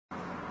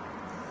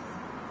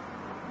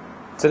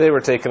Today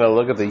we're taking a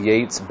look at the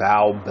Yates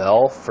Bowel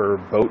Bell for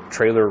boat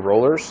trailer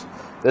rollers.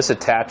 This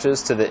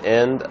attaches to the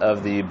end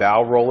of the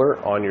bow roller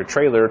on your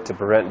trailer to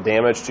prevent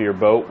damage to your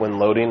boat when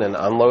loading and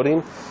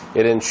unloading.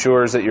 It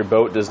ensures that your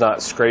boat does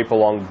not scrape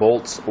along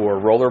bolts or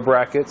roller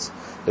brackets.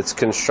 It's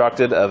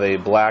constructed of a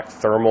black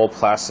thermal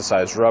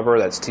plasticized rubber,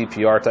 that's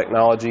TPR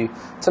technology.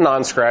 It's a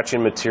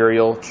non-scratching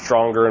material,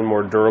 stronger and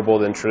more durable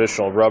than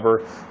traditional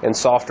rubber, and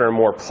softer and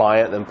more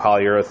pliant than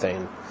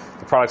polyurethane.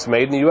 The product's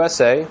made in the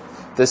USA.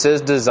 This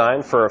is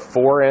designed for a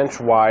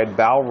 4-inch wide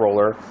bow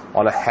roller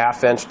on a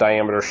 1/2-inch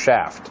diameter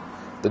shaft.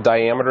 The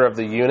diameter of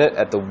the unit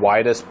at the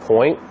widest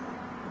point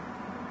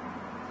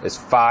is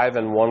 5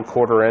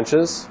 1/4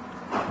 inches.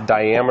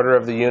 Diameter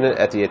of the unit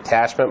at the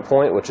attachment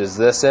point, which is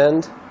this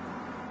end,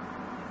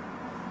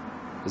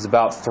 is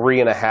about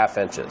 3 1/2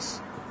 inches.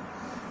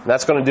 And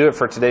that's going to do it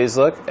for today's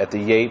look at the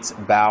Yates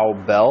Bowel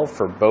Bell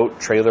for boat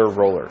trailer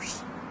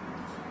rollers.